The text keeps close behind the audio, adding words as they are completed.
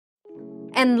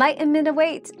Enlightenment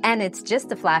awaits, and it's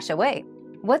just a flash away.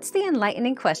 What's the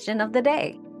enlightening question of the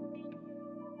day?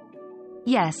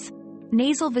 Yes,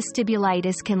 nasal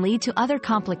vestibulitis can lead to other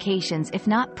complications if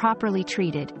not properly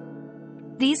treated.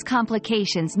 These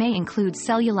complications may include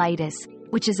cellulitis,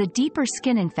 which is a deeper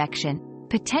skin infection,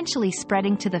 potentially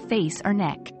spreading to the face or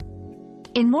neck.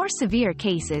 In more severe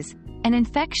cases, an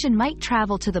infection might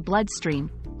travel to the bloodstream,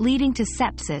 leading to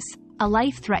sepsis, a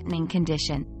life-threatening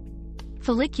condition.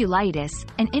 Folliculitis,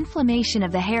 an inflammation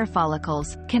of the hair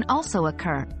follicles, can also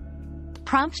occur.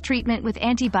 Prompt treatment with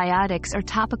antibiotics or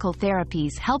topical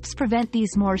therapies helps prevent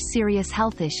these more serious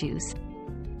health issues.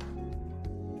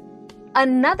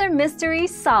 Another mystery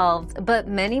solved, but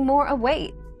many more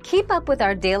await. Keep up with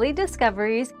our daily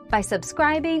discoveries by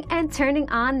subscribing and turning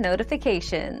on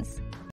notifications.